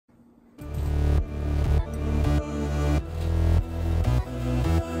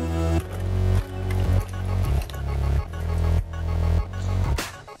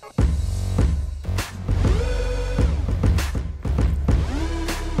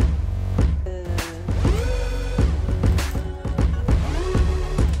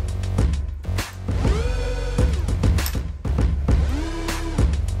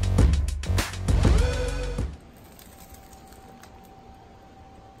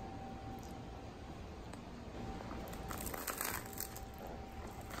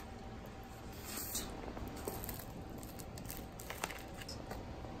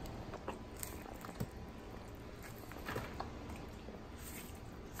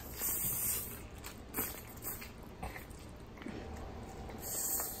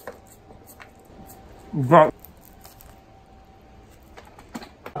But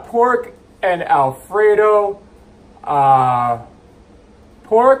pork and Alfredo,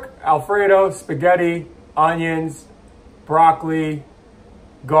 pork, Alfredo, spaghetti, onions, broccoli,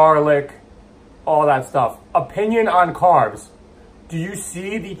 garlic, all that stuff. Opinion on carbs. Do you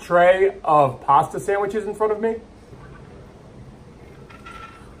see the tray of pasta sandwiches in front of me?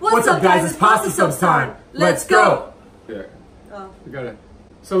 What's up, guys? It's pasta subs time. Let's go. Yeah. Oh. We gotta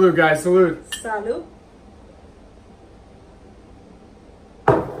salute, guys. Salute. Salute.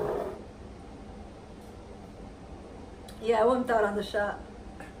 Yeah, I went out on the shot.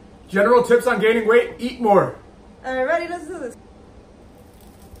 General tips on gaining weight: eat more. All right, ready? Let's do this.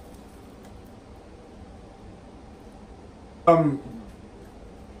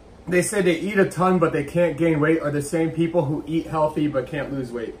 They say they eat a ton but they can't gain weight are the same people who eat healthy but can't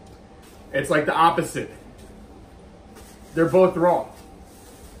lose weight. It's like the opposite. They're both wrong.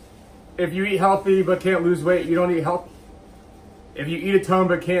 If you eat healthy but can't lose weight, you don't eat healthy. If you eat a ton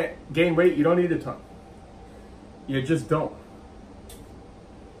but can't gain weight, you don't eat a ton. You just don't.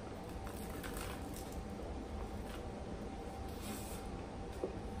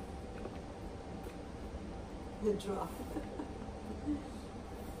 The draw.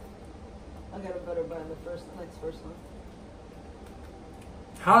 I'll get a better by the next first one.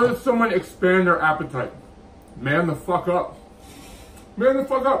 How does someone expand their appetite? Man the fuck up. Man the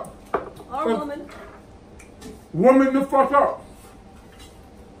fuck up. Or woman. Woman the fuck up.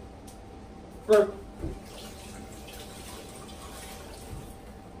 But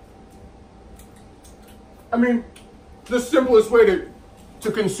I mean, the simplest way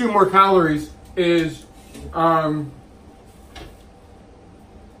to consume more calories is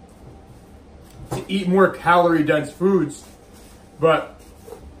to eat more calorie dense foods, but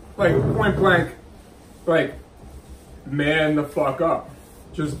like point blank, like man the fuck up,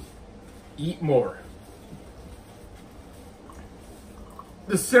 just eat more.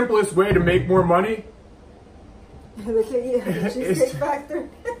 The simplest way to make more money Cheesecake Factory.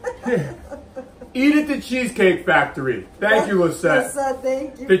 Eat at the Cheesecake Factory. Thank you, Lisette.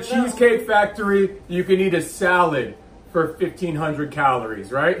 Thank you. The Cheesecake Factory, you can eat a salad for 1,500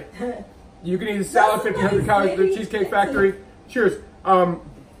 calories, right? You can eat a salad 1,500 calories at the Cheesecake Factory. Cheers.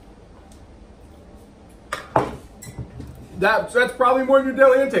 That's probably more than your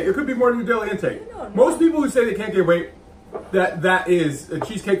daily intake. It could be more than your daily intake. Most people who say they can't gain weight, that is a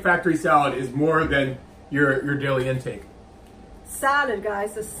Cheesecake Factory salad is more than your daily intake. Salad,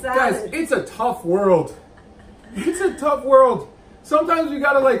 guys. A salad. Guys, it's a tough world. It's a tough world. Sometimes you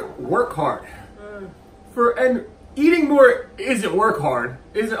gotta like work hard. And eating more isn't work hard.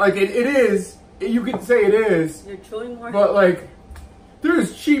 Isn't like it is. You can say it is. You're chewing more. But like,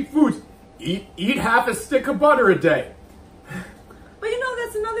 there's cheap foods. Eat half a stick of butter a day. But you know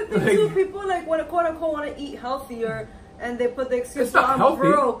that's another thing too. People like want to quote unquote want to eat healthier, and they put the excuse, it's not healthy.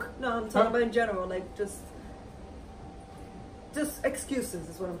 Broke. No, I'm talking about in general, like just excuses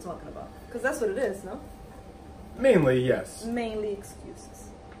is what I'm talking about. Because that's what it is, no? Mainly, yes. Mainly excuses.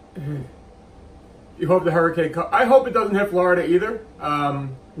 You hope the hurricane comes. I hope it doesn't hit Florida either.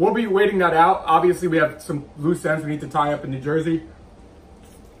 We'll be waiting that out. Obviously, we have some loose ends we need to tie up in New Jersey.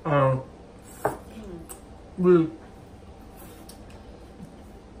 We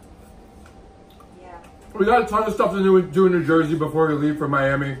got a ton of stuff to do in New Jersey before we leave for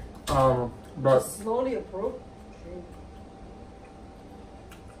Miami. But just slowly approach.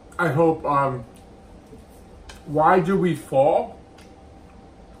 I hope, why do we fall?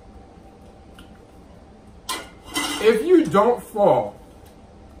 If you don't fall.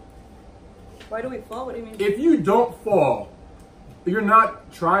 Why do we fall? What do you mean? If you don't fall, you're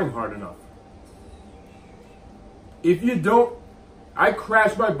not trying hard enough. If you don't, I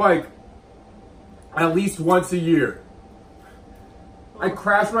crash my bike at least once a year. I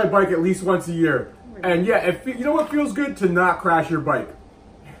crash my bike at least once a year. And yeah, you know what feels good? To not crash your bike.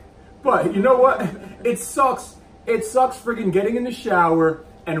 But you know what? It sucks. It sucks friggin' getting in the shower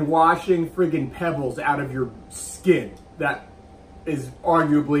and washing friggin' pebbles out of your skin. That is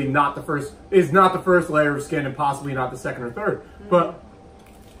arguably not the first layer of skin and possibly not the second or third. But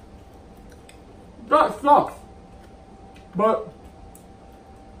that sucks. But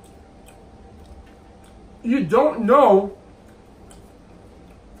you don't know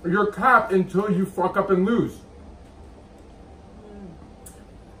your cap until you fuck up and lose.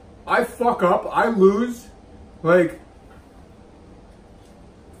 I fuck up, I lose, like,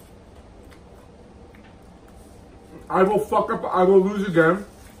 I will fuck up, I will lose again.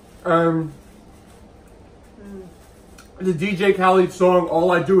 The DJ Khaled song,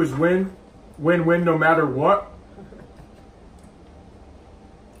 All I Do Is Win, win, win no matter what.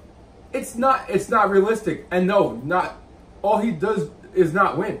 it's not realistic. And no, not all he does is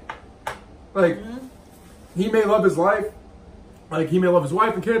not win. Like, he may love his life, like he may love his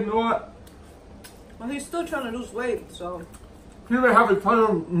wife and kid and all that. Well, he's still trying to lose weight, so. He may have a ton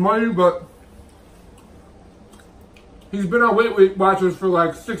of money, but he's been on Weight Watchers for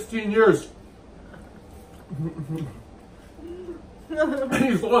like 16 years. And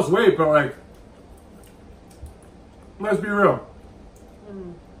he's lost weight, but like, let's be real.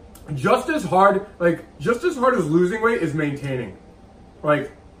 Just as hard as losing weight is maintaining.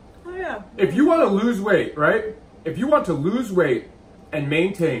 Like, oh yeah. If you want to lose weight, right? If you want to lose weight and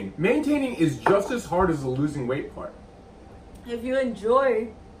maintaining is just as hard as the losing weight part. If you enjoy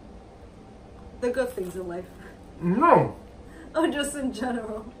the good things in life. No. Or just in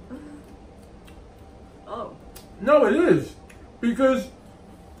general. Oh. No, it is. Because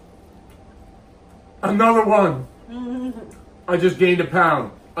another one. I just gained a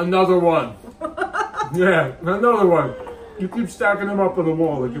pound. Another one. Yeah, another one. You keep stacking them up on the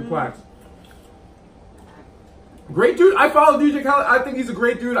wall like your plaques. Great dude. I follow DJ Khaled. I think he's a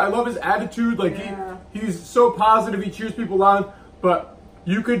great dude. I love his attitude. Like he's so positive. He cheers people on. But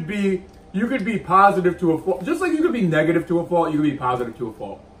you could be positive to a fault. Just like you could be negative to a fault, you could be positive to a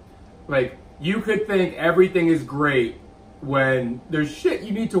fault. Like, you could think everything is great when there's shit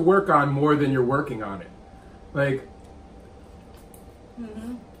you need to work on more than you're working on it. Like,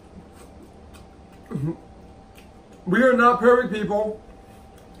 we are not perfect people.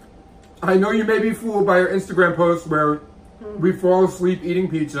 I know you may be fooled by our Instagram posts where we fall asleep eating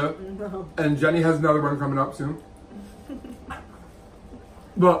pizza. No. And Jenny has another one coming up soon.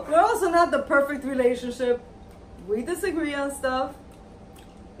 But we're also not the perfect relationship. We disagree on stuff.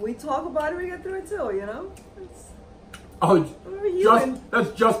 We talk about it, we get through it too, you know?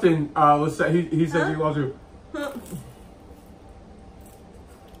 That's Justin. Let's say he says he loves you.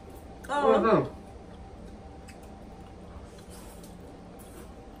 Oh.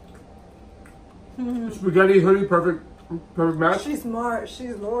 Spaghetti hoodie, perfect match. She's smart.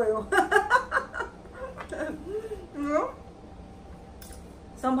 She's loyal. You know?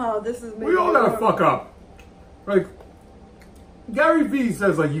 Somehow this is. We all gotta fuck up. Like Gary Vee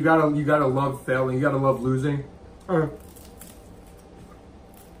says, like you gotta love failing. You gotta love losing. I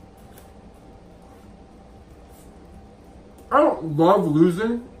don't love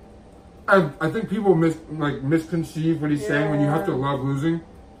losing. I think people misconceive what he's saying when you have to love losing.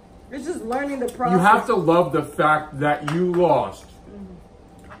 It's just learning the process. You have to love the fact that you lost.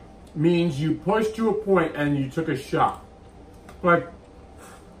 Means you pushed to a point and you took a shot. Like,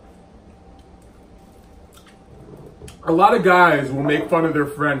 a lot of guys will make fun of their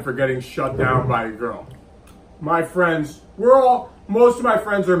friend for getting shut down by a girl. My friends, most of my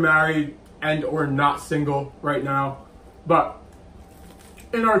friends are married and or not single right now. But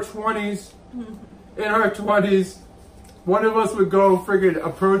in our 20s, one of us would go friggin'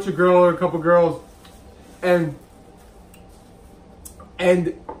 approach a girl or a couple girls and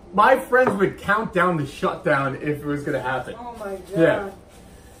my friends would count down the shutdown if it was gonna happen. Oh my god.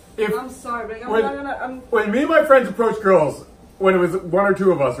 Yeah. I'm sorry, but I'm not gonna. When me and my friends approached girls, when it was one or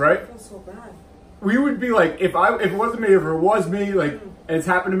two of us, right? I feel so bad. We would be like, if it wasn't me, if it was me, like, and it's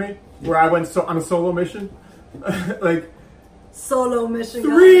happened to me, where I went on a solo mission, like. Solo mission.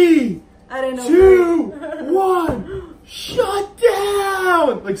 3, I didn't know 2, 1, shut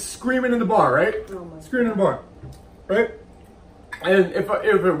down! Like screaming in the bar, right? Oh my screaming in the bar, right? And if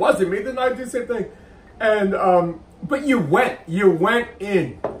it wasn't me, then I'd do the same thing. And but you went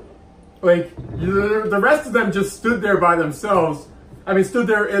in. Like the rest of them just stood there by themselves. I mean, stood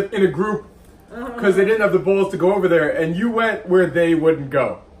there in a group because they didn't have the balls to go over there. And you went where they wouldn't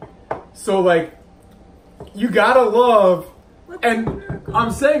go. So like, you gotta love. And I'm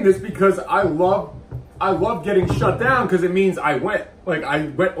saying this because I love getting shut down because it means I went. Like, I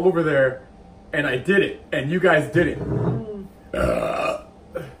went over there and I did it. And you guys did it.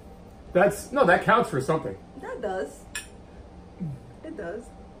 That counts for something. That does. It does.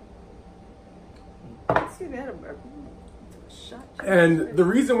 Excuse me, I had a shot. And the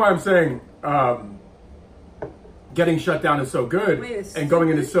reason why I'm saying getting shut down is so good and going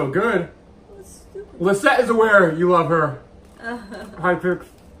in is so good. Lisette is aware you love her. High picks.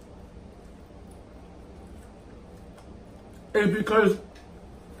 Is because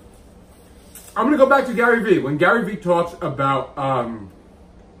I'm gonna go back to Gary Vee. When Gary Vee talks about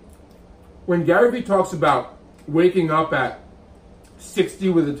waking up at 60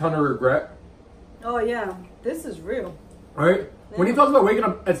 with a ton of regret. Oh yeah, this is real. Right? Yeah. When he talks about waking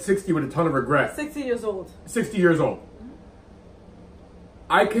up at 60 with a ton of regret. 60 years old. 60 years old.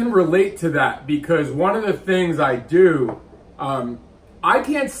 I can relate to that because one of the things I do I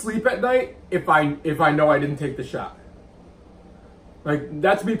can't sleep at night if I know I didn't take the shot. Like,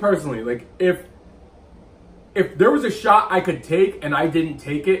 that's me personally. Like, if there was a shot I could take and I didn't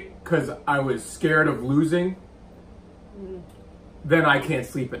take it because I was scared of losing, then I can't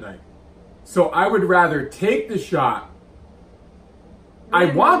sleep at night. So I would rather take the shot. I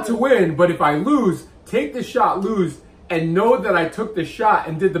want to win, but if I lose, take the shot, lose, and know that I took the shot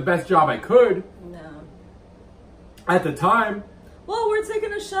and did the best job I could. No. At the time. Well, we're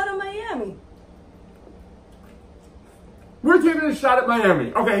taking a shot at Miami. We're taking a shot at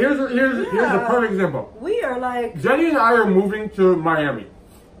Miami. Okay, here's a perfect example. We are like... Jenny and I are moving to Miami.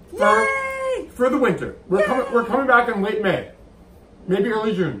 Yay! For the winter. We're coming back in late May. Maybe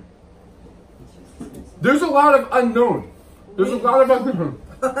early June. There's a lot of unknown. There's a lot of unknown.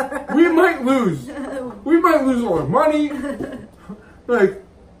 We might lose. We might lose all our money. Like...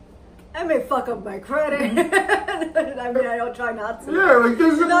 I may fuck up my credit. I mean, I don't try not to. Yeah, like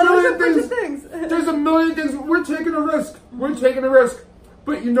there's a million things. There's a million things. We're taking a risk. We're taking a risk.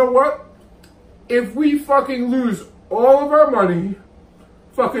 But you know what? If we fucking lose all of our money,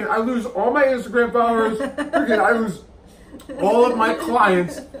 fucking, I lose all my Instagram followers, freaking, I lose all of my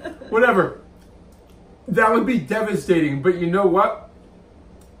clients, whatever. That would be devastating. But you know what?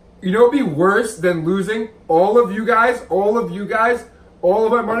 You know what would be worse than losing all of you guys, all of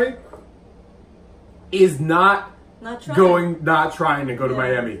my money? Is not trying to go to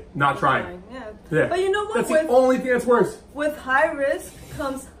Miami. Not trying. Yeah. But you know what? That's the only thing that's worse. With high risk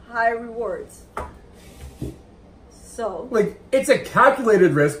comes high rewards. So. Like, it's a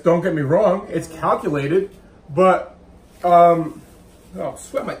calculated risk, don't get me wrong. It's calculated. But, oh,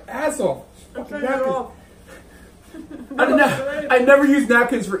 sweat my ass off. I never use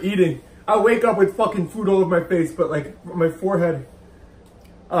napkins for eating. I wake up with fucking food all over my face, but like, my forehead.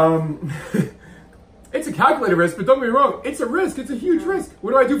 It's a calculated risk, but don't get me wrong, it's a risk. It's a huge risk.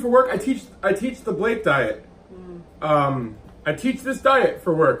 What do I do for work? I teach the Blake diet. I teach this diet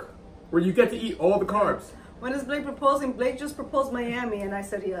for work, where you get to eat all the carbs. When is Blake proposing? Blake just proposed Miami, and I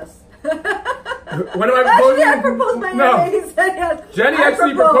said yes. When am I proposing? Actually, I proposed Miami. No. He said yes. Jenny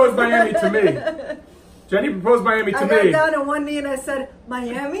actually proposed Miami to me. Jenny proposed Miami to me. I got down on one knee and I said,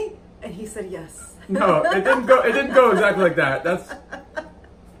 Miami? And he said yes. No, it didn't go exactly like that.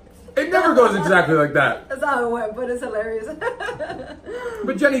 It never goes exactly like that. That's how it went, but it's hilarious.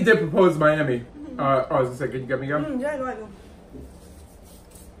 But Jenny did propose Miami. I was gonna say, can you get me gum? Yeah, go ahead.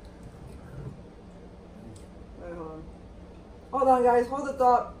 Wait, hold on, guys. Hold the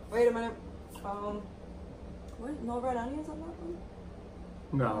thought. Wait a minute. What? No red onions on that one?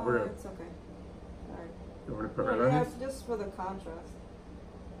 No, we're good. It's okay. All right. You want to put red onions? Yeah, just for the contrast.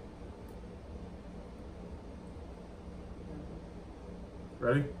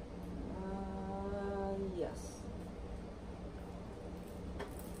 Ready? Yes.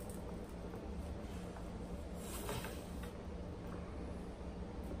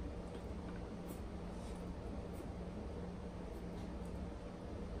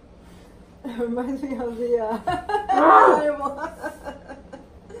 It reminds me of the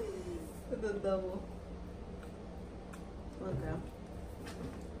the double. Okay.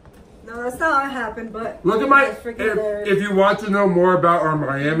 No, that's not how it happened, but look at my. If you want to know more about our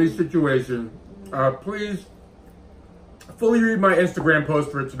Miami situation, please fully read my Instagram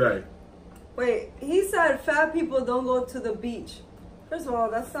post for today. Wait, he said fat people don't go to the beach. First of all,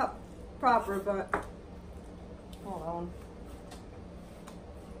 that's not proper, but hold on.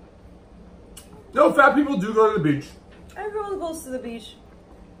 No, fat people do go to the beach. Everyone goes to the beach.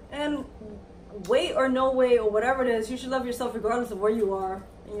 And weight or no weight or whatever it is, you should love yourself regardless of where you are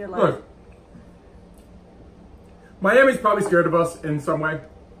in your life. Look, Miami's probably scared of us in some way.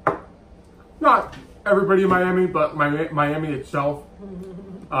 Not everybody in Miami, but Miami itself.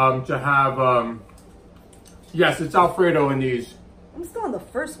 To have, yes, it's Alfredo in these. I'm still on the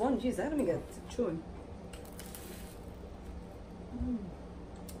first one. Jeez, I didn't get to chewing.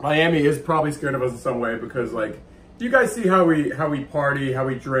 Miami is probably scared of us in some way because, like, you guys see how we party, how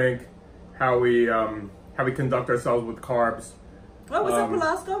we drink, how we conduct ourselves with carbs. Oh, what's up,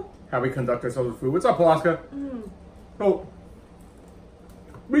 Alaska? How we conduct ourselves with food. What's up, Alaska? Oh,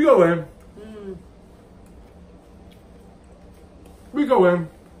 we go in. We go in.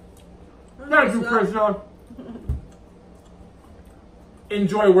 Thank you, Krishna.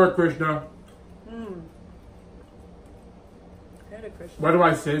 Enjoy work, Krishna. Why do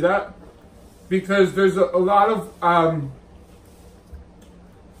I say that? Because there's a lot of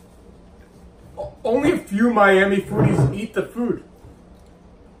only a few Miami foodies eat the food.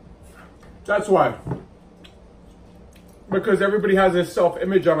 That's why. Because everybody has this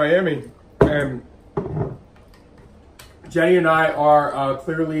self-image on Miami, and Jenny and I are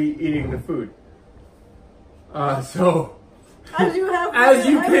clearly eating the food. So, as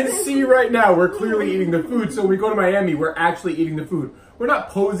you can see right now, we're clearly eating the food. So when we go to Miami, we're actually eating the food. We're not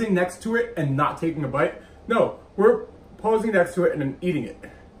posing next to it and not taking a bite. No, we're posing next to it and then eating it.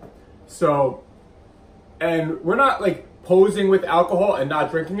 So, and we're not like posing with alcohol and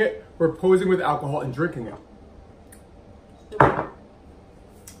not drinking it. We're posing with alcohol and drinking it.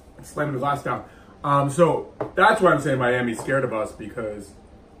 Slamming the glass down. So that's why I'm saying Miami's scared of us, because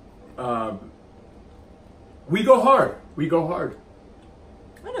we go hard. We go hard.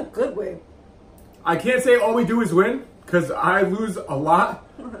 In a good way. I can't say all we do is win, because I lose a lot,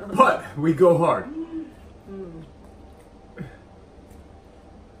 but we go hard.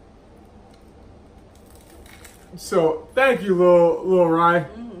 So thank you, little Rye.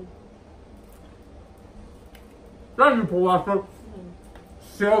 Thank you, Palazzo.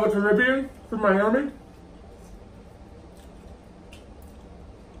 Sail the Caribbean from Miami.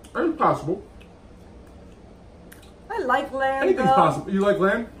 It's possible. I like land. Anything's possible. You like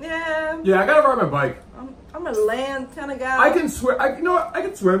land? Yeah. Yeah, I gotta ride my bike. I'm a land kind of guy. I can swim. You know what? I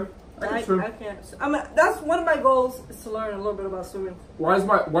can swim. I can swim. I can't. That's one of my goals, is to learn a little bit about swimming. Why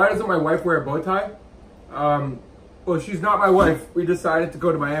doesn't my wife wear a bow tie? Well, she's not my wife. We decided to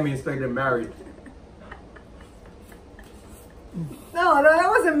go to Miami instead of getting married. No, I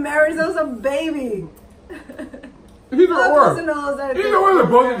wasn't married. I was a baby. Either or. Either way, they're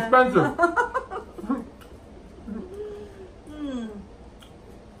both expensive.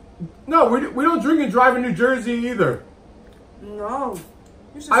 No, we don't drink and drive in New Jersey either. No.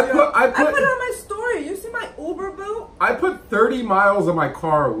 I put it on my story. You see my Uber bill? I put 30 miles on my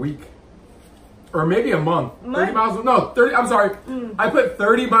car a week. Or maybe a month. 30 miles. No, 30. I'm sorry. I put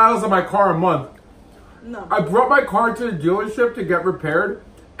 30 miles on my car a month. No. I brought my car to the dealership to get repaired,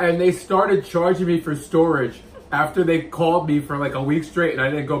 and they started charging me for storage after they called me for like a week straight, and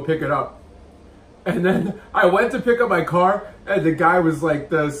I didn't go pick it up. And then I went to pick up my car, and the guy was like,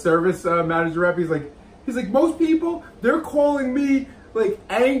 the service manager rep, he's like, most people, they're calling me like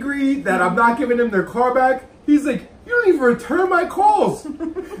angry that I'm not giving them their car back. He's like, you don't even return my calls.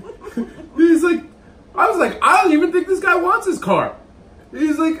 He's like, I was like, I don't even think this guy wants his car.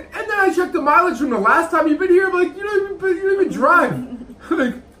 He's like, and then I checked the mileage from the last time you've been here. I'm like, you don't even drive.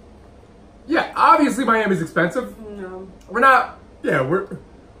 Like, yeah, obviously Miami's expensive. No. We're not, yeah,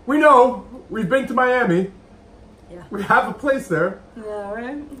 we know, we've been to Miami. Yeah. We have a place there. Yeah,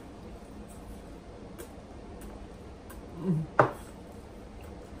 right?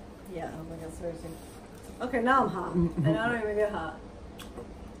 Yeah, oh my God, seriously. Okay, now I'm hot. And I don't even get hot.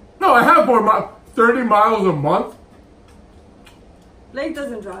 No, I have more 30 miles a month. Blake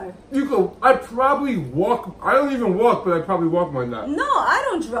doesn't drive. I probably walk. I don't even walk, but I probably walk more than that. No, I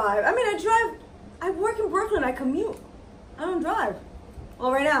don't drive. I mean, I drive. I work in Brooklyn. I commute. I don't drive.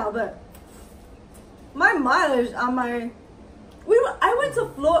 Well, right now, but my mileage on my. I went to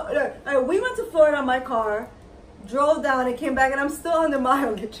Florida. We went to Florida on my car, drove down and came back, and I'm still on the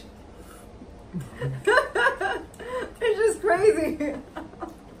mileage. It's just crazy.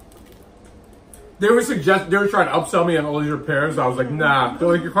 They were trying to upsell me on all these repairs. I was like, nah. They're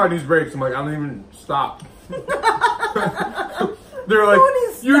like, your car needs brakes. I'm like, I don't even stop. They're like,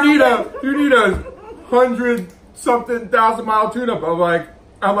 you need a 100-something-thousand mile tune-up. I'm like,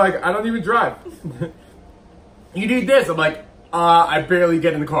 I don't even drive. You need this. I'm like, I barely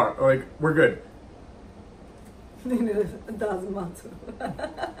get in the car. I'm like, we're good. You need 1,000 miles.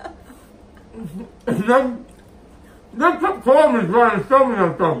 And then they kept calling me trying to sell me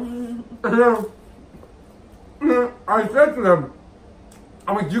that stuff. And then I said to them,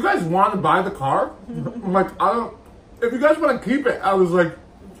 I'm like, do you guys want to buy the car? I'm like, I don't, if you guys want to keep it, I was like,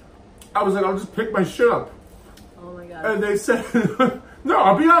 I'll just pick my shit up. Oh my God. And they said, no,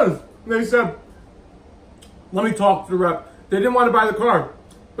 I'll be honest. They said, let me talk to the rep. They didn't want to buy the car.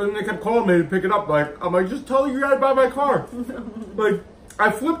 But then they kept calling me to pick it up. Like, I'm like, just tell you gotta buy my car. Like,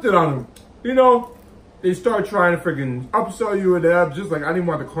 I flipped it on them. You know, they start trying to freaking upsell you with that. Just like, I didn't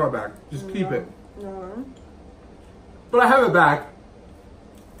want the car back. Just keep it. No. But I have it back.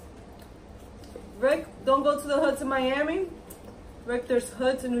 Rick, don't go to the hoods in Miami. Rick, there's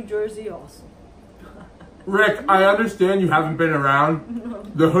hoods in New Jersey also. Rick, I understand you haven't been around. No.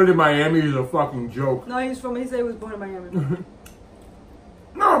 The hood in Miami is a fucking joke. No, he said he was born in Miami.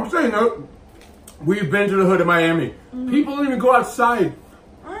 No, I'm saying no. We've been to the hood in Miami. People don't even go outside.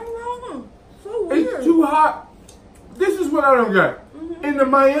 I know. So weird. It's too hot. This is what I don't get. In the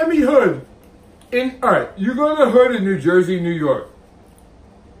Miami hood, alright, you go to the hood in New Jersey, New York.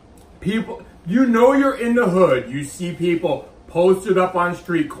 People, you know you're in the hood. You see people posted up on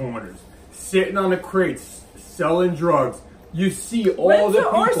street corners, sitting on the crates, selling drugs. You see all Winter the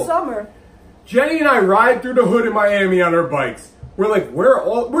people. or summer. Jenny and I ride through the hood in Miami on our bikes. We're like,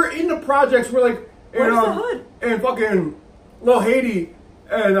 we're in the projects. We're like, Where's the hood? In fucking Little Haiti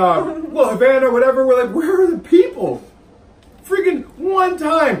and Little Havana, whatever. We're like, where are the people? Freaking one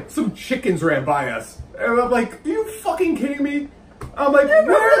time, some chickens ran by us. And I'm like, are you fucking kidding me? I'm like,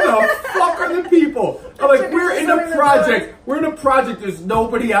 where the fuck are the people? I'm like, we're in a project. We're in a project. There's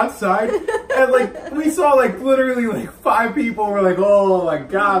nobody outside. And like, we saw like literally like 5 people. We're like, oh my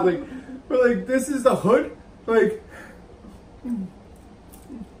God. Like, we're like, this is the hood? Like,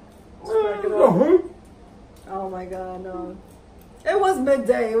 the hood? Oh my God, no. It was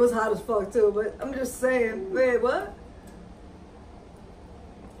midday. It was hot as fuck too, but I'm just saying. Wait, what?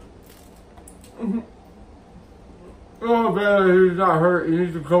 Oh man, he's not hurt. He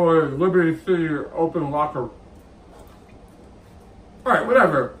needs to go to Liberty City open locker. Alright,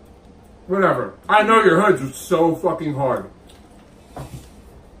 whatever. Whatever. I know your hoods are so fucking hard.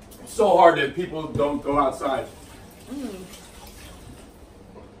 It's so hard that people don't go outside.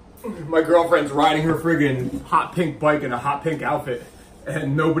 My girlfriend's riding her friggin' hot pink bike in a hot pink outfit,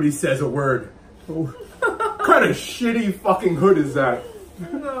 and nobody says a word. What kind of shitty fucking hood is that?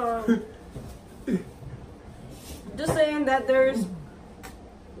 No. Just saying that there's.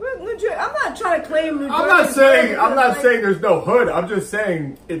 I'm not trying to claim New Jersey. I'm not saying there's no hood. I'm just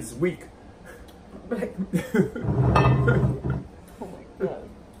saying it's weak. Oh my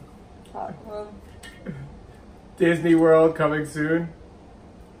God. Disney World coming soon.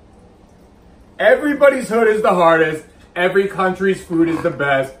 Everybody's hood is the hardest. Every country's food is the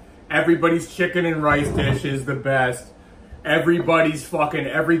best. Everybody's chicken and rice dish is the best. Everybody's fucking,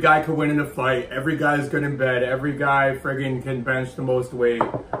 every guy can win in a fight. Every guy's good in bed. Every guy friggin' can bench the most weight.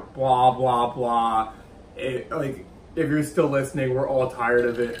 Blah, blah, blah. Like, if you're still listening, we're all tired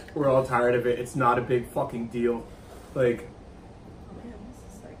of it. We're all tired of it. It's not a big fucking deal. Like,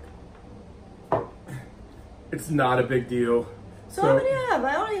 it's not a big deal. So how many I have?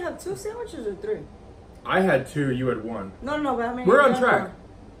 I only have 2 sandwiches or 3? I had 2, you had 1. No, but how many? We're on track.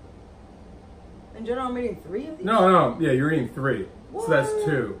 In general, I'm eating 3 of these? No, yeah, you're eating 3. What? So that's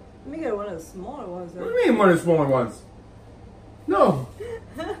 2. Let me get one of the smaller ones. What do you mean one of the smaller ones? No.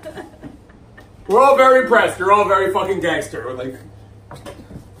 We're all very impressed. You're all very fucking gangster. We're like...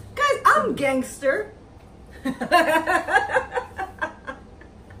 Guys, I'm gangster. Not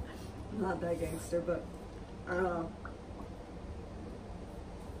that gangster, but I don't know.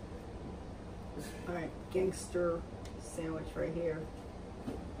 Alright, gangster sandwich right here.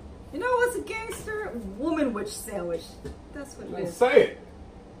 You know what's a gangster? Woman witch sandwich. That's what it is. Say it.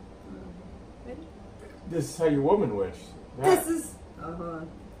 Ready? This is how you woman wish. This is...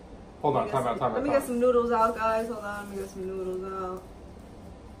 Hold on, time out. Let me get some noodles out, guys. Hold on, let me get some noodles out.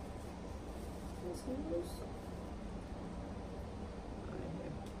 Noodles.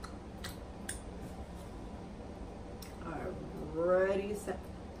 Alright, ready, set.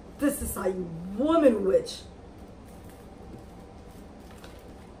 This is how you woman witch.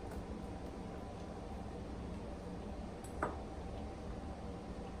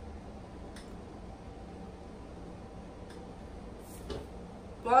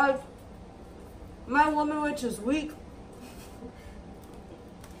 Guys, my woman witch is weak.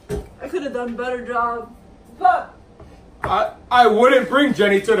 I could have done a better job, but I wouldn't bring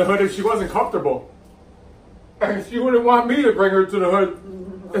Jenny to the hood if she wasn't comfortable. And she wouldn't want me to bring her to the hood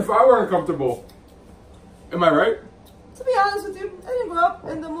if I weren't comfortable. Am I right? to be honest with you, I didn't grow up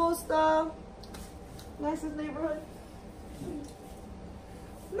in the most nicest neighborhood.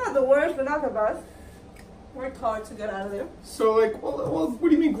 Not the worst, but not the best. Worked hard to get out of there. So, like, well, what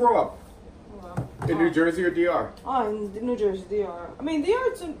do you mean grow up? In New Jersey or DR? Oh, in New Jersey, DR. I mean,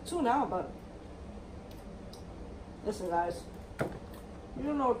 DR too now, but... Listen, guys. You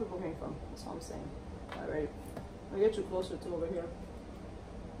don't know where people came from. That's all I'm saying. Alright. I'll get you closer to over here.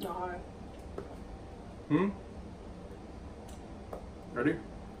 No, alright. Ready?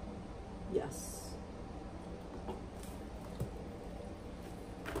 Yes.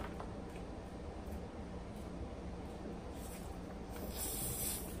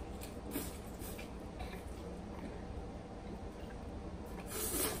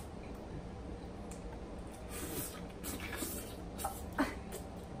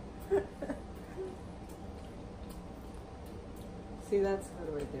 See, that's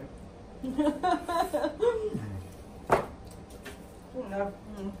good right there. No.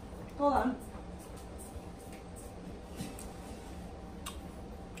 Hold on.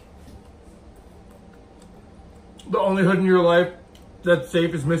 The only hood in your life that's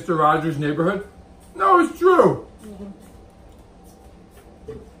safe is Mr. Rogers' neighborhood? No, it's true.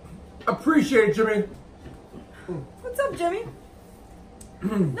 Appreciate it, Jimmy. What's up, Jimmy?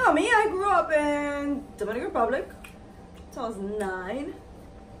 No, me, I grew up in Dominican Republic until I was 9.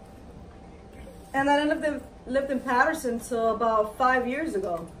 And then I lived in Patterson till about 5 years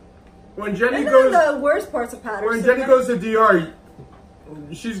ago. When Jenny And goes, the worst parts of Patterson. when Jenny goes to DR,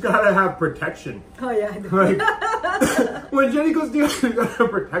 she's gotta have protection. Oh yeah, I do. Like, when Jenny goes to DR, she's gotta have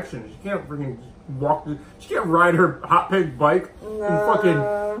protection. She can't freaking walk. She can't ride her hot pink bike in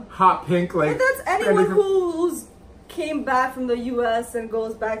fucking hot pink like. But that's anyone who's came back from the U.S. and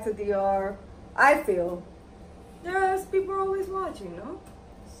goes back to DR. I feel there's people always watching, no?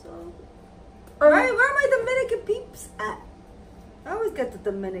 So, where are my Dominican peeps at? I always get the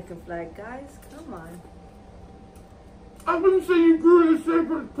Dominican flag, guys. Come on. I wouldn't say you grew in the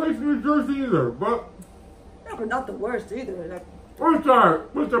same place in New Jersey either, but. No, but not the worst either. Like, What's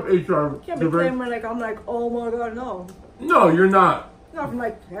up? What's up, HR? you can't be claiming like I'm like, oh my god, no. No, you're not. Not from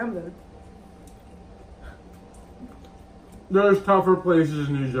like Camden. There's tougher places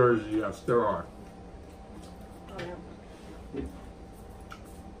in New Jersey, yes, there are. Oh, yeah.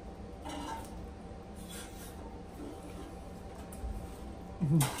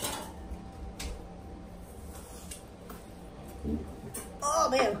 Oh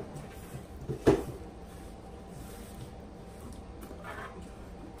man.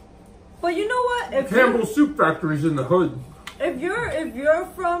 But you know what? If Campbell's Soup Factory's in the hood. If you're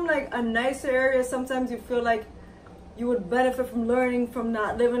from like a nicer area, sometimes you feel like you would benefit from learning from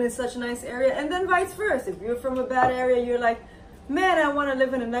not living in such a nice area, and then vice versa. If you're from a bad area, you're like, man, I want to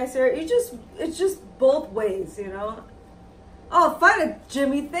live in a nice area. It's just both ways, you know. Oh, fine,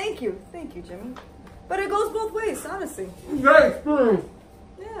 Jimmy. Thank you, Jimmy. But it goes both ways, honestly. You gotta experience.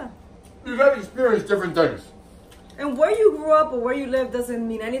 Yeah. You gotta experience different things. And where you grew up or where you live doesn't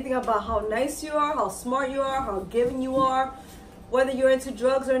mean anything about how nice you are, how smart you are, how giving you are, whether you're into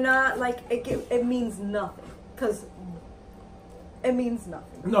drugs or not. Like, it means nothing. Because it means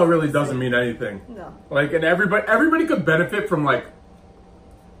nothing. No, it really doesn't mean anything. No. Like, and everybody could benefit from, like,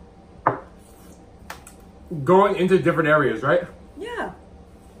 going into different areas, right? Yeah.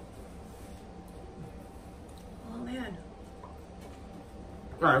 Oh, man.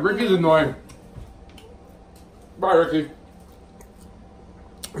 All right, Ricky's annoying. Bye, Ricky.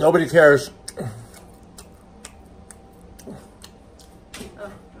 Nobody cares.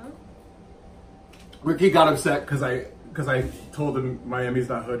 Ricky got upset because I told him Miami's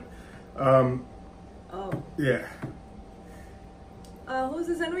not hood. Oh. Yeah. Who's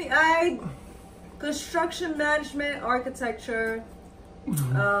this enemy? Construction management, architecture,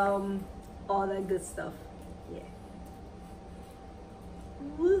 all that good stuff. Yeah.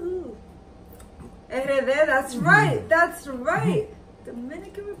 Woohoo. That's right. That's right.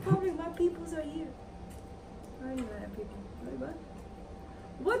 Dominican Republic, my peoples are here. Where are you at, people? What?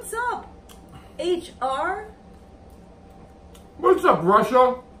 What's up, HR? What's up,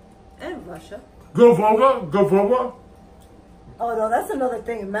 Russia? And Russia. Govova? Govova? Oh no, that's another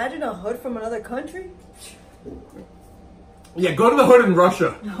thing. Imagine a hood from another country. Yeah, go to the hood in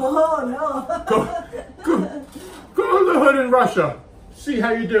Russia. Oh no. Go to the hood in Russia. See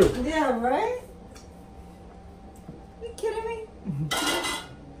how you do. Yeah, right? You kidding me?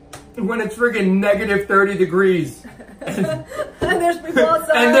 When it's friggin' negative 30 degrees. And there's people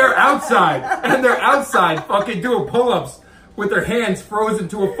outside. And they're outside. And they're outside fucking doing pull-ups with their hands frozen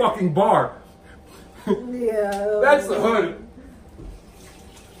to a fucking bar. Yeah. That's the hood.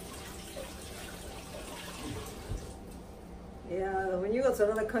 Yeah, when you go to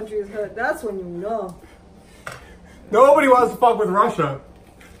another country's hood, that's when you know. Nobody wants to fuck with Russia.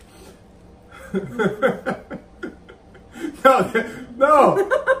 No.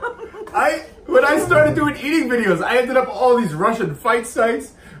 When I started doing eating videos, I ended up all these Russian fight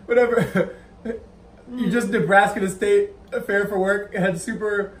sites, whatever. You just Nebraska to State Fair for work. It had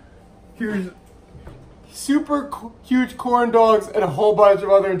super huge corn dogs and a whole bunch of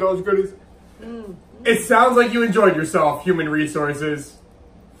other indulgent goodies. It sounds like you enjoyed yourself, human resources.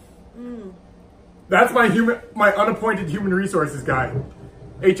 That's my unappointed human resources guy,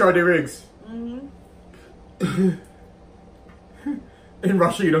 HR De Riggs. In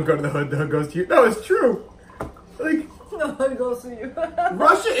Russia, you don't go to the hood goes to you. No, it's true. Like, the hood goes to you.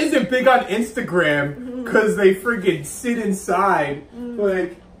 Russia isn't big on Instagram because they friggin' sit inside,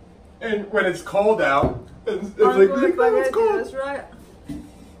 like, and when it's cold out, and it's like, oh, it's cold. That's right.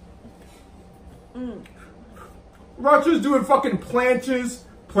 Russia's doing fucking planches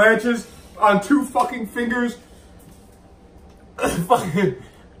on 2 fucking fingers. Fucking,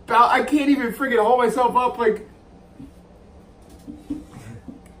 I can't even friggin' hold myself up, like.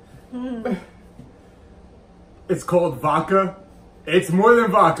 It's called vodka. It's more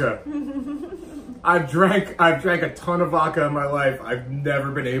than vodka. I've drank a ton of vodka in my life. I've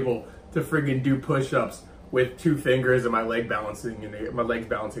never been able to friggin' do push-ups with 2 fingers and my legs balancing in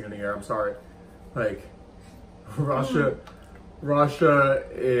the air. I'm sorry. Like, Russia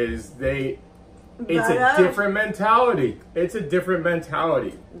is it's a different mentality. It's a different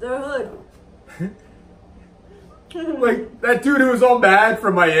mentality. They're hood. Like, that dude who was all mad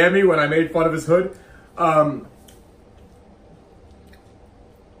from Miami when I made fun of his hood.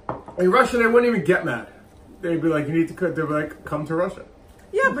 In Russia, they wouldn't even get mad. They'd be like, you need to cut. They'd be like, come to Russia.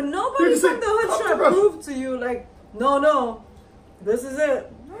 Yeah, but nobody from the hood trying to prove to you, like, no, this is it.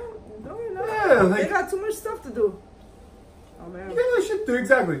 No, you're not. Yeah, like, they got too much stuff to do. Oh, man. Yeah, they should do,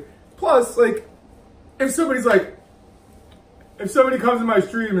 exactly. Plus, like, if somebody comes in my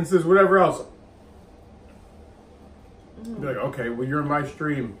stream and says whatever else, I'd be like, okay, well, you're in my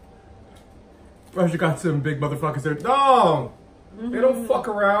stream. Russia got some big motherfuckers there. No! They don't fuck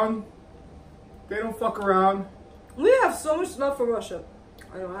around. They don't fuck around. We have so much love for Russia.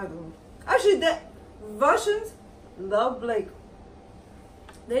 I don't. Actually, the Russians love Blake.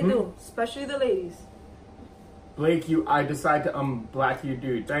 They do, especially the ladies. Blake, I decide to black you,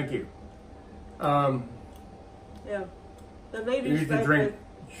 dude. Thank you. Yeah, the ladies. You need to drink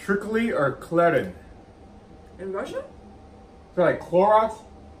Strictly or Clarin. In Russia? So like Clorox.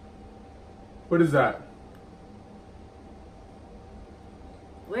 What is that?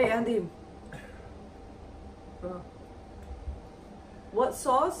 Wait, Andy. What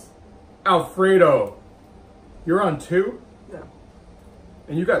sauce? Alfredo. You're on 2? Yeah.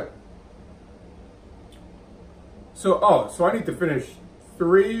 And you got... So I need to finish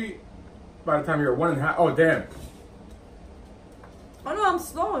 3 by the time you're at 1.5. Oh, damn. Oh, no, I'm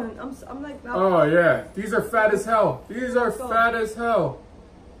slowing. I'm like... Oh, yeah. These are fat as hell. These are fat as hell.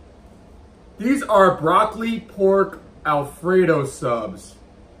 These are broccoli pork Alfredo subs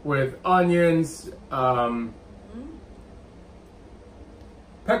with onions,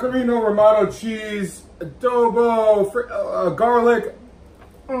 pecorino romano cheese, adobo, garlic.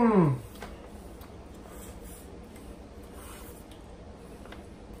 You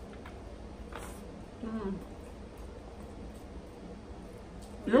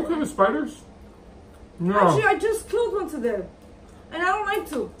okay with spiders? No. Actually, I just killed one today. And I don't like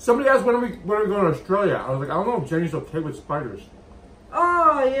to. Somebody asked when are we going to Australia? I was like, I don't know if Jenny's okay with spiders.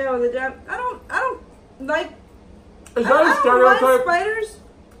 Oh yeah, with the jab. I don't like. Is that a stereotype? I don't like spiders.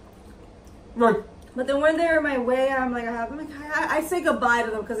 Like, but then when they're in my way, I say goodbye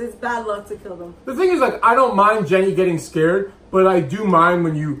to them because it's bad luck to kill them. the thing is, like, I don't mind Jenny getting scared, but I do mind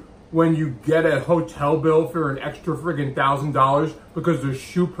when you get a hotel bill for an extra friggin' $1,000 because there's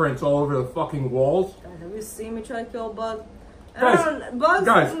shoe prints all over the fucking walls. God, have you seen me try to kill a bug?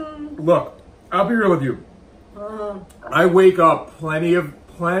 Guys, look, I'll be real with you. I wake up plenty of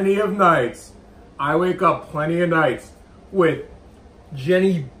nights. I wake up plenty of nights with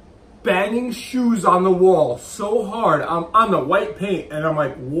Jenny banging shoes on the wall so hard. I'm on the white paint, and I'm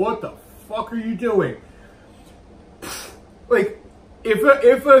like, what the fuck are you doing? Like,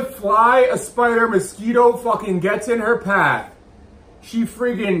 if a fly, a spider, mosquito fucking gets in her path, she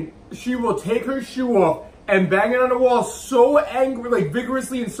will take her shoe off and bang it on the wall so angry, like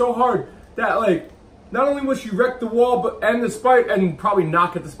vigorously and so hard that like not only will she wreck the wall and the spider and probably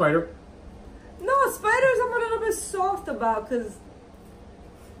knock at the spider. No, spiders I'm a little bit soft about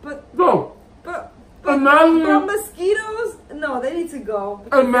but mosquitoes, no, they need to go.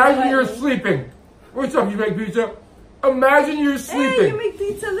 Imagine you're sleeping. What's up? You make pizza? Imagine you're sleeping. Hey, you make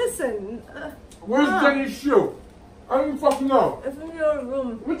pizza. Listen. Where's Jenny's shoe? I don't even fucking know. It's in your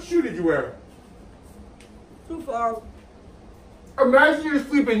room. What shoe did you wear? Too far. Imagine you're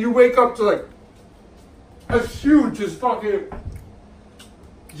sleeping, you wake up to like a shoe just fucking...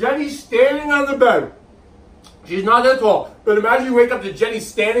 Jenny's standing on the bed. She's not that tall, but imagine you wake up to Jenny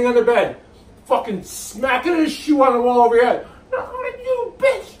standing on the bed, fucking smacking her shoe on the wall over your head. You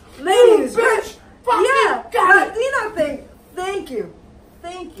bitch! Ladies, you bitch! Yeah, but thank you.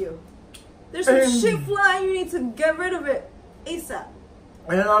 There's some shit flying, you need to get rid of it ASAP.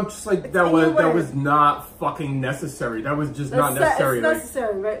 And I'm just like, that was not fucking necessary. That was just not necessary. It's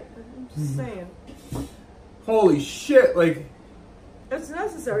necessary, right? I'm just saying. Holy shit, like... It's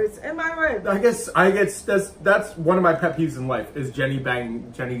necessary. It's in my way. I guess that's one of my pet peeves in life is Jenny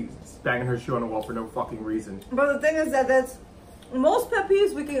banging her shoe on the wall for no fucking reason. But the thing is that's most pet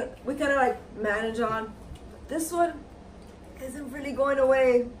peeves we kind of like manage on. This one isn't really going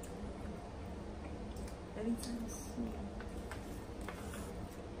away anytime soon.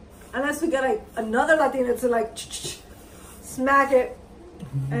 Unless we get like another Latina to like smack it,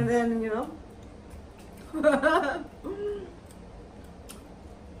 and then you know.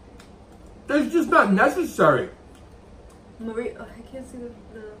 It's just not necessary. Marie, oh, I can't see the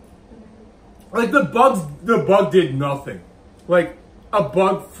Like the bug did nothing. Like a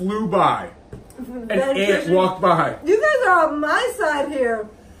bug flew by. An ant walked by. You guys are on my side here.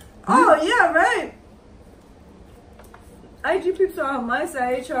 Oh yeah, right. IG peeps are on my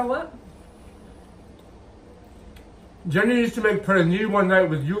side. HR what? Jenny used to make panini one night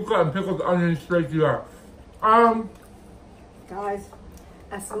with yuca and pickled onions straight to her. Guys,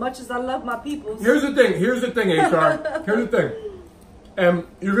 as much as I love my peoples. Here's the thing, HR. Here's the thing. And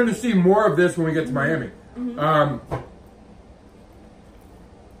you're gonna see more of this when we get to Miami.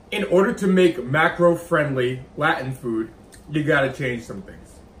 In order to make macro-friendly Latin food, you gotta change some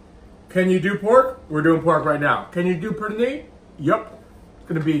things. Can you do pork? We're doing pork right now. Can you do pernil? Yup. It's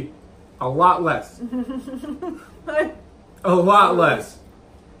gonna be a lot less. A lot less.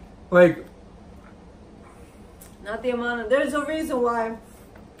 Like, not the amount of, there's a reason why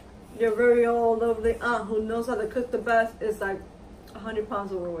your very old lovely aunt who knows how to cook the best is like 100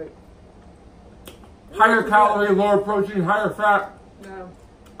 pounds overweight. Higher calorie, lower protein, higher fat. Yeah.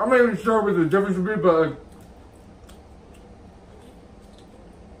 I'm not even sure what the difference would be, but like,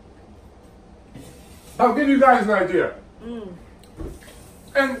 I'll give you guys an idea.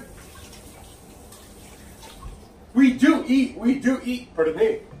 And we do eat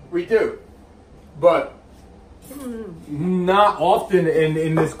pernil. We do. But not often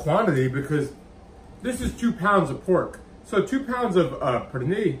in this quantity, because this is 2 pounds of pork. So 2 pounds of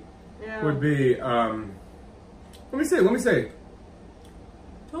pernil would be, let me say.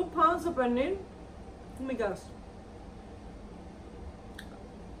 2 pounds of pernil? Let me guess.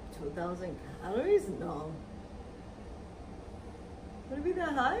 2,000 calories? No. Would it be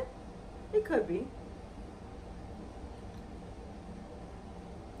that high? It could be.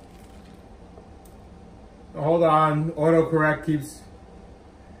 Hold on, autocorrect keeps.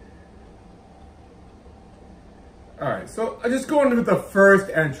 Alright, so I just go into the first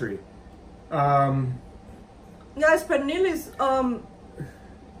entry. Guys, pernil is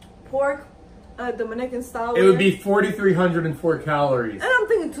pork, Dominican style. It would be 4,304 calories. And I'm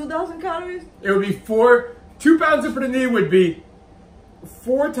thinking 2,000 calories. It would be 2 pounds of pernil would be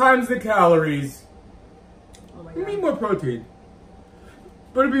 4 times the calories. Oh my You god. need more protein.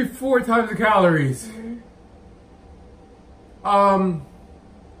 But it'd be 4 times the calories. No,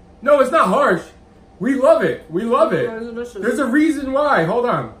 it's not harsh. We love it. We love it. It's delicious. There's a reason why. Hold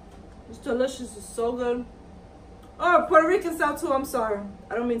on. It's delicious. It's so good. Oh, Puerto Rican style too. I'm sorry.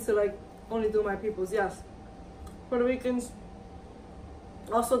 I don't mean to like only do my people's. Yes. Puerto Ricans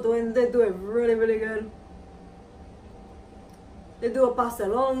also they do it really, really good. They do a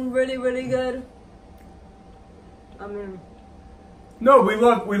pastelón really, really good. I mean, No, we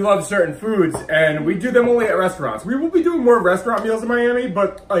love certain foods, and we do them only at restaurants. We will be doing more restaurant meals in Miami,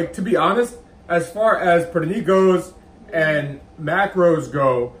 but like, to be honest, as far as pernil goes and macros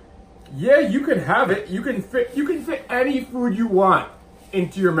go, yeah, you can have it. You can fit any food you want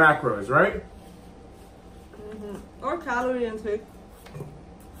into your macros, right? or calorie intake.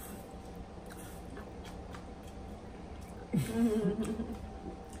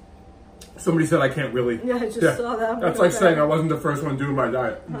 Somebody said I can't really. Yeah, I just saw that. That's like saying I wasn't the first one doing my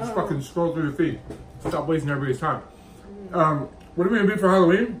diet. Just fucking scroll through the feed. Stop wasting everybody's time. What are we gonna do for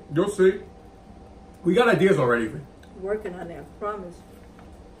Halloween? You'll see. We got ideas already. Working on it, I promise.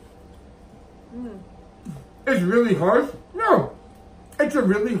 It's really harsh. No, it's a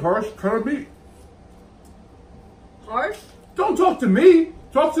really harsh cut of meat. Harsh? Don't talk to me.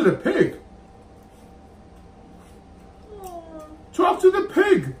 Talk to the pig. Oh, Talk to the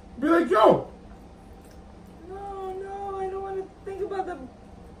pig. Be like, yo, no, I don't want to think about the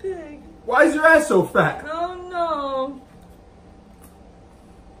pig. why is your ass so fat? No.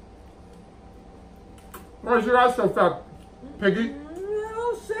 Why is your ass so fat, piggy?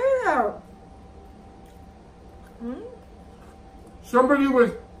 Don't say that. Somebody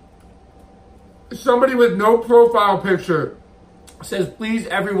with no profile picture says, please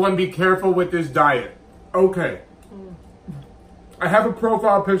everyone be careful with this diet. Okay. I have a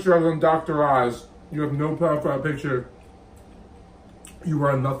profile picture of Dr. Oz. You have no profile picture. You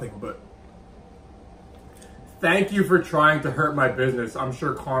are nothing but. Thank you for trying to hurt my business. I'm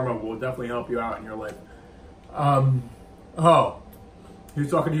sure karma will definitely help you out in your life. Oh. He's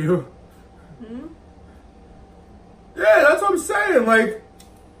talking to you? Yeah, that's what I'm saying. Like,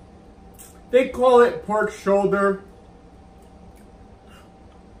 they call it pork shoulder.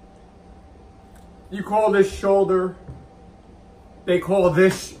 You call this shoulder. They call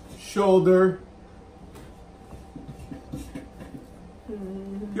this shoulder.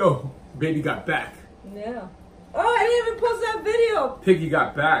 Yo, baby got back. Yeah. Oh, I didn't even post that video. Piggy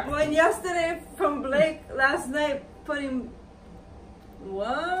got back. When yesterday from Blake last night putting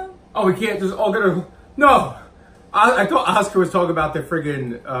what? Oh, we can't just all get a no. I thought Oscar was talking about the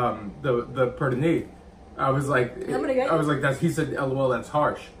friggin' the Perdonate. I was like, that's. He said, "LOL, that's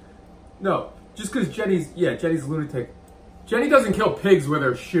harsh." No, just because Jenny's a lunatic. Jenny doesn't kill pigs with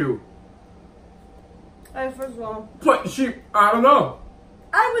her shoe. Hey, first of all, But I don't know.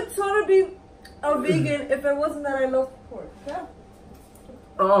 I would totally be a vegan if it wasn't that I love pork. Yeah.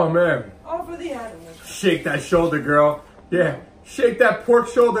 Oh man. All for the animals. Shake that shoulder, girl. Yeah, shake that pork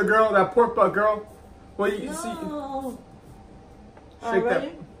shoulder, girl. That pork butt, girl. Well, you see. All Shake right, that.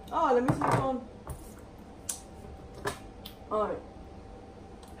 ready? Oh, let me see the phone. All right.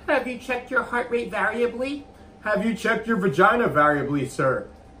 Have you checked your heart rate variably? Have you checked your vagina variably, sir?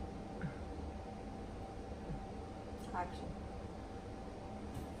 Action.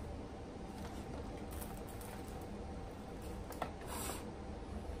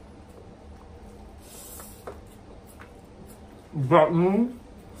 Button.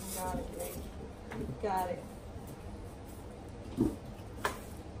 Got it, Blake. Got it.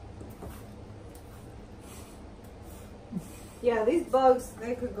 Yeah, these bugs,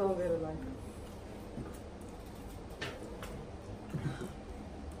 they could go get it like.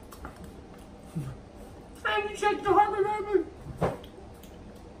 Have you checked your heart rate variably?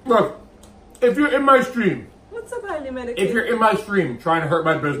 Look, if you're in my stream, What's up, highly medicated? if you're in my stream trying to hurt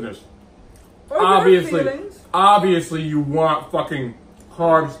my business, Or your feelings. obviously you want fucking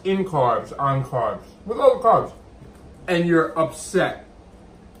carbs in carbs on carbs with all the carbs, and you're upset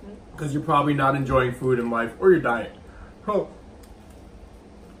because you're probably not enjoying food in life or your diet. So,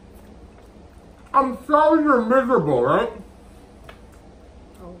 I'm sorry you're miserable, right?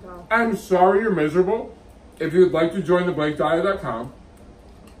 Oh, God. I'm sorry you're miserable. If you'd like to join the BlakeDiet.com,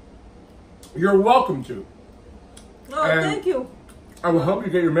 you're welcome to. Oh, And thank you. I will help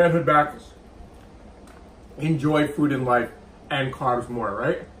you get your manhood back. Enjoy food in life and carbs more,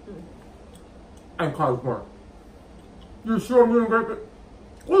 right? And carbs more. You're sure I'm doing great business?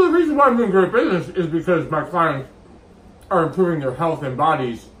 Well, the reason why I'm doing great business is because my clients are improving their health and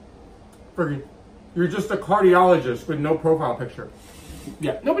bodies. Freaking, you're just a cardiologist with no profile picture.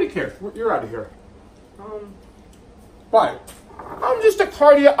 Yeah, nobody cares. You're out of here. But I'm just a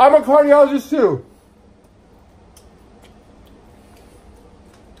cardiologist too.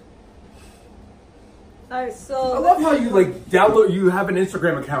 Alright, so I love how you you have an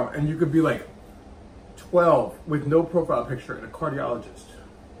Instagram account and you could be like 12 with no profile picture and a cardiologist.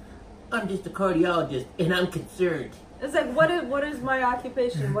 I'm just a cardiologist and I'm concerned. it's like what is my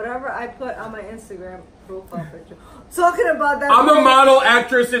occupation? Whatever I put on my Instagram profile picture. Talking about that. I'm a model,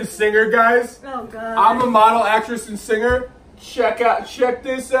 actress, and singer, guys. Oh, God. I'm a model, actress, and singer. Check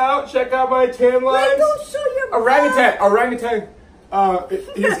this out. Check out my tan lines. Wait, don't show your Orangutan.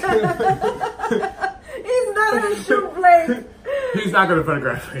 He's not gonna shoot Blake. He's not gonna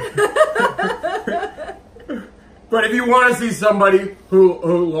photograph me. But if you want to see somebody who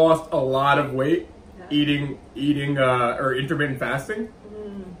lost a lot of weight eating or intermittent fasting,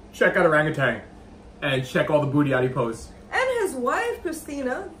 check out Orangutan and check all the booty out he posts. And his wife,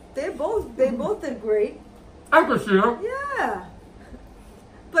 Christina, they both did great. I'm Christina. Yeah.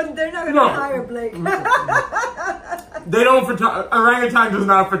 But they're not gonna hire Blake. They don't Orangutan does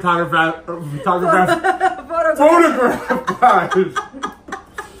not photograph guys.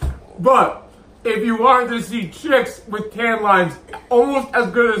 But if you wanted to see chicks with tan lines almost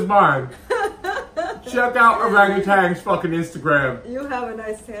as good as mine, check out Orangutan's fucking Instagram. You have a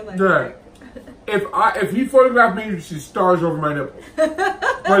nice tan line. Yeah. If he photographed me, you'd see stars over my nipple.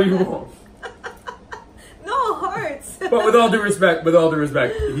 What do you want? No hearts. But with all due respect,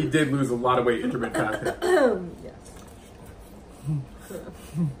 he did lose a lot of weight intermittent fasting. Yes. This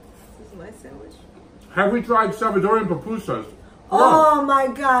is my sandwich. Have we tried Salvadorian pupusas? Oh my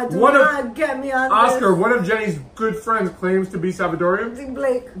God! Do not get me on Oscar, this. one of Jenny's good friends claims to be Salvadorian,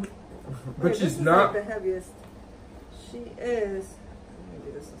 Blake. but she's not. Like the heaviest. She is.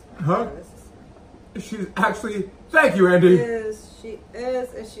 Maybe this is. Huh? This is She's actually. Thank you, Andy. she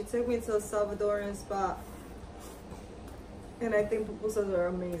is, and she took me to a Salvadorian spot. And I think pupusas are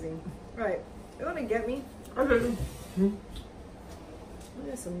amazing. Right. You want to get me? Okay. I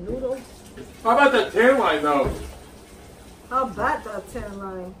got some noodles. How about that tan line, though? How about that tan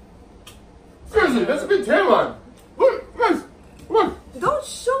line? Seriously, that's a good tan line. Look, guys, look. Don't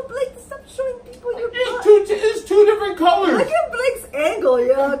show Blake. Stop showing people your butt. It's two different colors. Look at Blake's angle,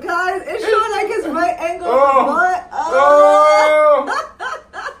 yo, guys. It's showing like his right angle. Oh. Oh.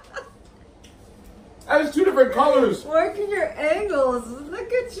 That's two different colors. Working your angles.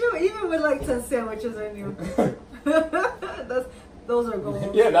 Look at you, even with like 10 sandwiches on you. Those are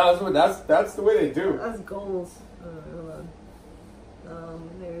goals. Yeah, that's the way they do. That's goals. Hold on.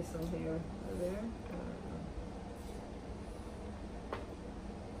 Maybe some here or there.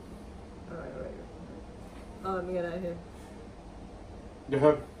 Alright. Oh, let me get out of here.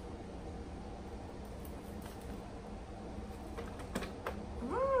 Yeah.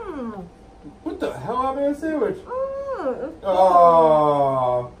 What the hell happened to the sandwich?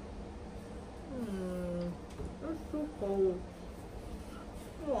 Oh. That's so cold.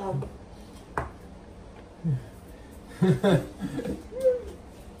 Oh.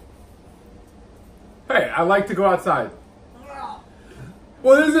 Hey, I like to go outside.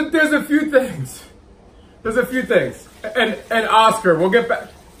 Well, there's a few things. There's a few things. And Oscar, we'll get back.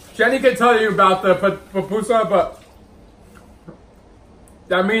 Jenny can tell you about the pupusa, but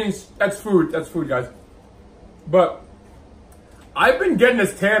that means that's food. That's food, guys. But I've been getting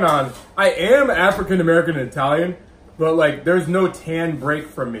this tan on. I am African American and Italian, but like there's no tan break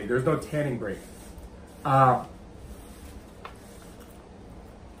from me. There's no tanning break.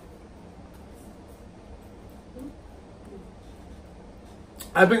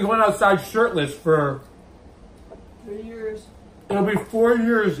 I've been going outside shirtless for 3 years. It'll be 4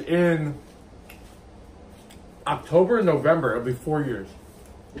 years in October, November. It'll be 4 years.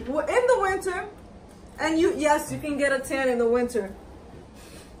 Well, in the winter, and yes, you can get a tan in the winter.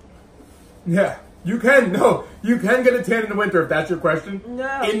 Yeah, you can. No, you can get a tan in the winter if that's your question.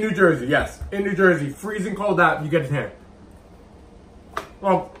 No. In New Jersey, yes. In New Jersey, freezing cold out, you get a tan.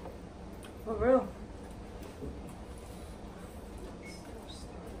 Well, For real.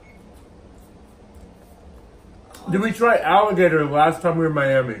 did we try alligator last time we were in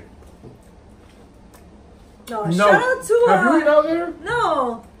Miami? No, No. shout out to Have you eaten alligator?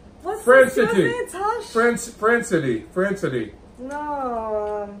 No. What's France this City. name? Tosh? France City.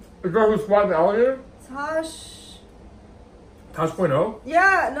 No. The girl who spotted the alligator? Tosh. Tosh.0?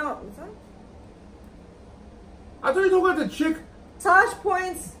 Yeah, no. Is that? I thought you were talking about the chick. Tosh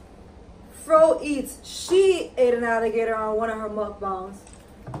Points Fro Eats. She ate an alligator on one of her mukbangs,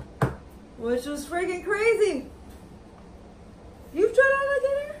 which was freaking crazy. You've tried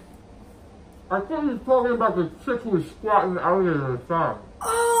alligator? I thought you were talking about the chick who was squatting the alligator in the farm.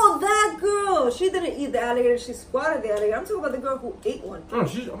 Oh, that girl. She didn't eat the alligator. She squatted the alligator. I'm talking about the girl who ate one. Oh,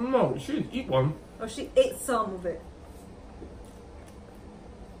 she didn't eat one. Or she ate some of it.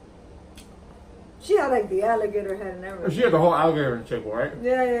 She had like the alligator head and everything. She had the whole alligator on the table, right?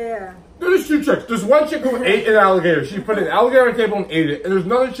 Yeah. There's two chicks. There's one chick who ate an alligator. She put an alligator on the table and ate it. And there's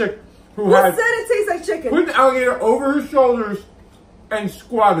another chick who Who had said it tastes like chicken? put the alligator over her shoulders and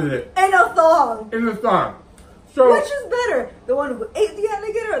squatted it And a thong. in the thong. So Which is better? The one who ate the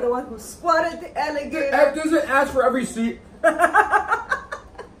alligator or the one who squatted the alligator? it doesn't ask for every seat.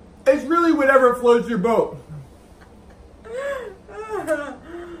 It's really whatever floats your boat.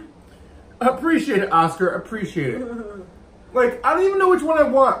 Appreciate it, Oscar. Appreciate it. Like, I don't even know which one I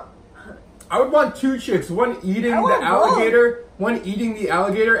want. I would want two chicks. One eating the alligator. One eating the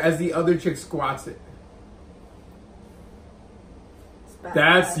alligator as the other chick squats it.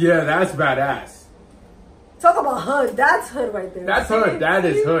 That's badass. Talk about hood. That's hood right there. That's hood. That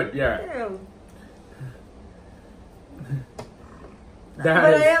is hood. Yeah. Damn. That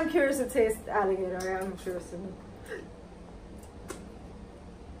But is. I am curious to taste alligator. I am curious to.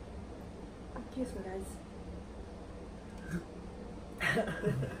 Excuse me, guys.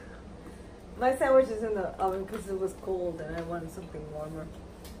 My sandwich is in the oven because it was cold and I wanted something warmer.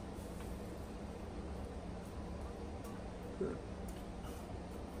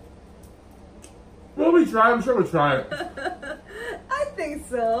 Will we try? I'm sure we'll try it. I think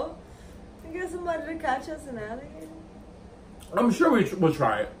so. You get somebody to catch us an alligator? I'm sure we'll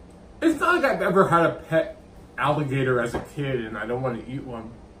try it. It's not like I've ever had a pet alligator as a kid and I don't want to eat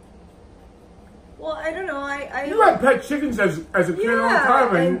one. Well, I don't know. You had pet chickens as a kid all the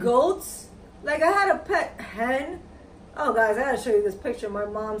time. And goats. Like, I had a pet hen. Oh, guys, I gotta show you this picture. My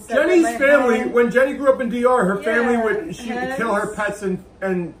mom said Jenny's that my family, hen, when Jenny grew up in DR, her family would hens. kill her pets and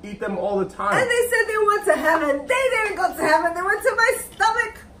eat them all the time. and they said they went to heaven. They didn't go to heaven. They went to my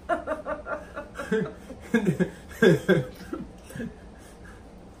stomach.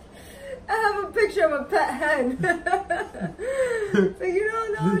 I have a picture of a pet hen. But you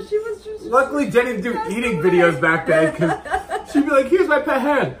don't know, she was just... Luckily, Jenny didn't do eating videos back then because she'd be like, "Here's my pet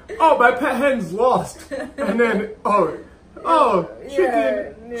hen. Oh, my pet hen's lost." And then,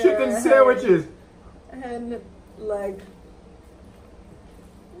 chicken sandwiches. And like,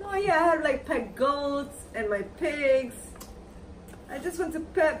 no, yeah, I had like pet goats and my pigs. I just went to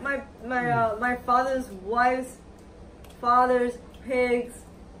pet my father's wife's father's pigs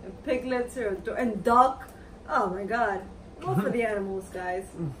and piglets and duck. Oh my god. Go for the animals, guys.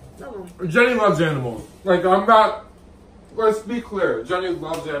 Love them. Jenny loves animals. Like, I'm not... Let's be clear. Jenny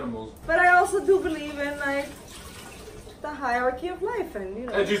loves animals. But I also do believe in, like, the hierarchy of life. And, you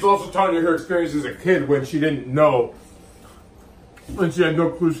know. And she's also telling you her experience as a kid when she didn't know. When she had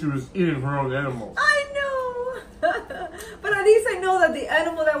no clue she was eating her own animals. I know. But at least I know that the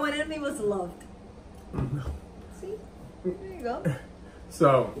animal that went in me was loved. See? There you go.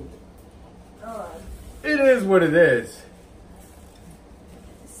 So, it is what it is.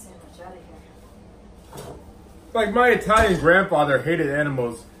 Like, my Italian grandfather hated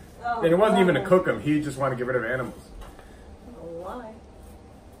animals. And it wasn't even to cook them. He just wanted to get rid of animals. Why?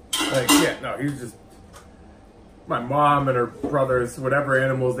 Like, yeah, no, he was just... My mom and her brothers, whatever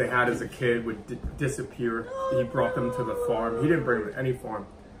animals they had as a kid would disappear. He brought them to the farm. He didn't bring them to any farm.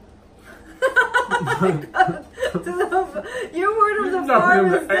 Oh my God. Your word of the farm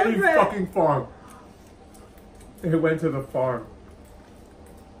is different. Any fucking farm. He went to the farm.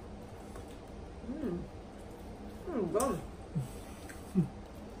 Go.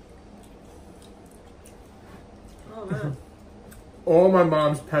 Oh man. All my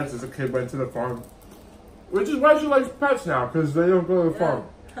mom's pets as a kid went to the farm. Which is why she likes pets now, because they don't go to the farm.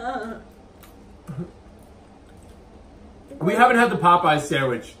 We haven't had the Popeye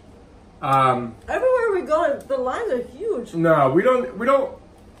sandwich. Everywhere we go, the lines are huge. No, we don't.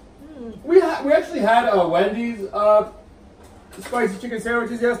 We actually had Wendy's spicy chicken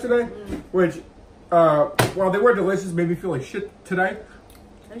sandwiches yesterday, which while they were delicious, made me feel like shit today.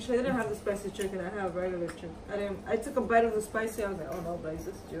 Actually, I didn't have the spicy chicken. I have regular chicken. I took a bite of the spicy. I was like, oh no, guys,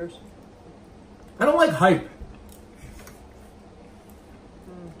 this is yours. I don't like hype.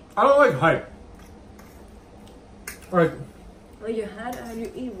 I don't like hype. Like, Well, you had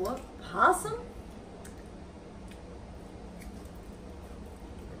you eat what? Possum?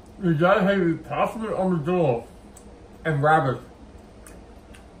 you gotta have possum and armadillo and rabbit.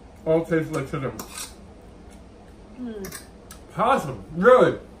 All taste like chicken. Possum,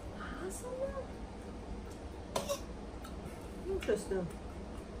 really? Possum? Interesting.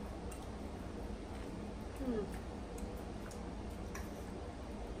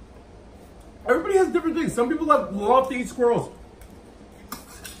 Everybody has different things. Some people love to eat squirrels.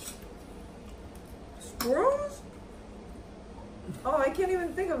 Squirrels? Oh, I can't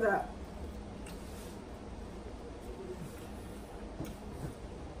even think of that.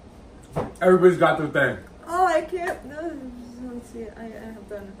 Everybody's got their thing. Oh, I can't. No, let's see. I have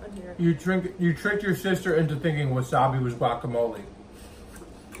done on here. You tricked your sister into thinking wasabi was guacamole.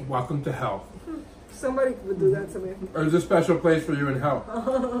 Welcome to hell. Somebody would do that to me. There's a special place for you in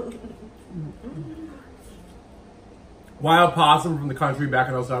hell. Wild possum from the country back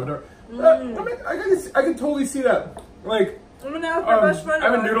in El Salvador. I mean, I can totally see that. Like, I'm gonna ask my best friend.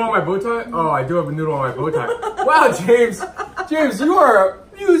 I have a noodle on my bow tie. Oh, I do have a noodle on my bow tie. Wow, James. James,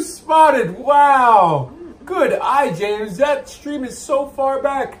 you spotted. Wow. Good eye, James. That stream is so far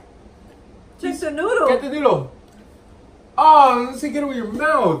back. Check the noodle. Get the noodle. Oh, let's see, get it with your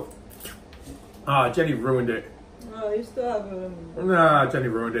mouth. Ah, Jenny ruined it. Oh, you still have it. Nah, Jenny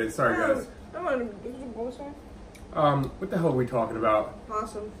ruined it. Sorry, guys. I want to. What the hell are we talking about?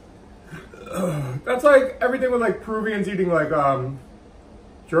 Awesome. That's like everything with like Peruvians eating like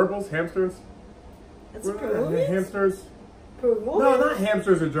gerbils, hamsters. It's Peruvians? Hamsters. Peruvians? No, not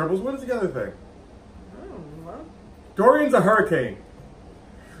hamsters or gerbils. What is the other thing? What? Dorian's a hurricane.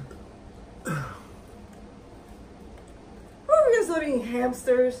 Peruvians not eating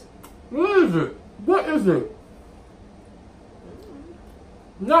hamsters. What is it? What is it?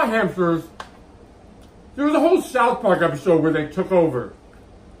 Not hamsters. There was a whole South Park episode where they took over.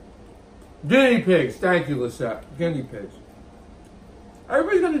 Guinea pigs. Thank you, Lisette. Guinea pigs.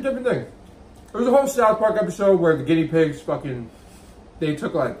 Everybody's got a different thing. There was a whole South Park episode where the guinea pigs they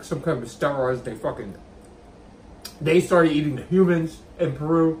took like some kind of steroids. They started eating the humans in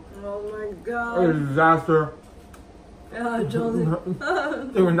Peru. Oh my It god. was a disaster. Yeah, Josie.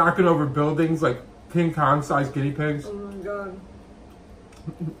 They were knocking over buildings like King Kong-sized guinea pigs. Oh my god.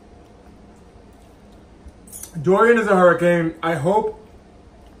 Dorian is a hurricane. I hope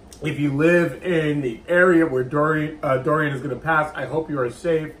if you live in the area where Dorian is going to pass, I hope you are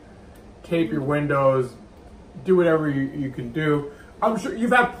safe. Tape your windows. Do whatever you can do. I'm sure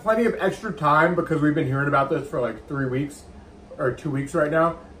you've had plenty of extra time because we've been hearing about this for like 3 weeks or 2 weeks right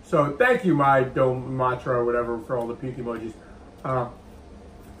now. So thank you, my Dome Matra or whatever, for all the peak emojis.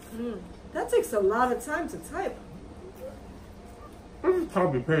 That takes a lot of time to type. This is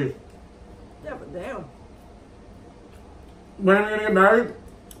copy paste. Yeah, but damn. When are we going to get married?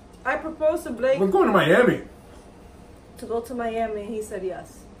 I proposed to Blake We're going to Miami. to go to Miami. He said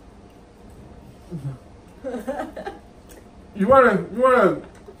yes. You wanna,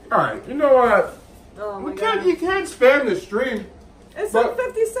 all right, you know what? Oh my You god. can't spam the stream. It's but-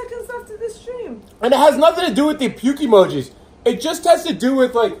 like 50 seconds left of the stream. And it has nothing to do with the puke emojis. It just has to do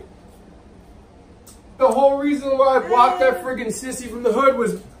with, like, the whole reason why I blocked that friggin' sissy from the hood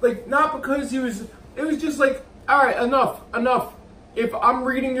was, like, not because it was just like, all right, enough. If I'm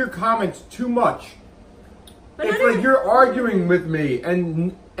reading your comments too much, But if, not even- like, you're arguing with me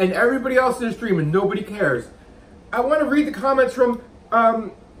and everybody else in the stream and nobody cares, I want to read the comments from,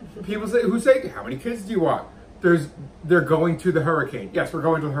 people who say, how many kids do you want? They're going to the hurricane. Yes, we're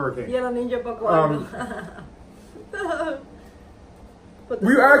going to the hurricane. Yeah, la ninja Paco.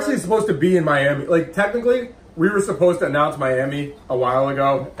 We were actually supposed to be in Miami. Like, technically, we were supposed to announce Miami a while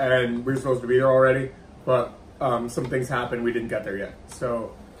ago, and we were supposed to be there already. But some things happened. We didn't get there yet.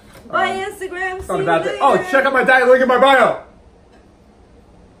 So, Bye, Instagram. thought See about you that. Oh, later. check out my diet link in my bio.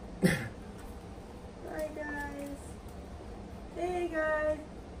 Bye, guys. Hey, guys.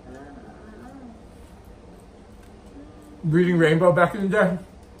 Reading Rainbow back in the day.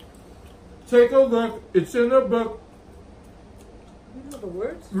 Take a look. It's in a book. You know the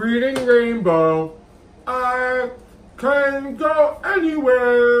words? Reading Rainbow. I can go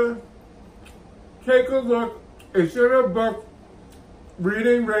anywhere. Take a look. It's in a book.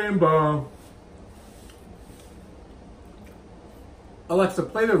 Reading Rainbow. Alexa,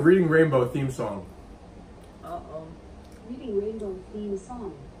 play the Reading Rainbow theme song. Uh-oh. Reading Rainbow theme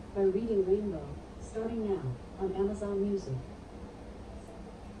song by Reading Rainbow, starting now on Amazon Music.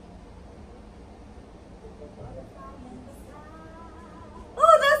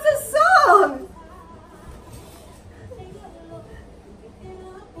 Oh, that's a song!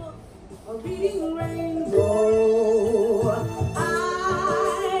 Reading rainbow,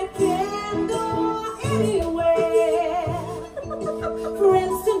 I can go anywhere.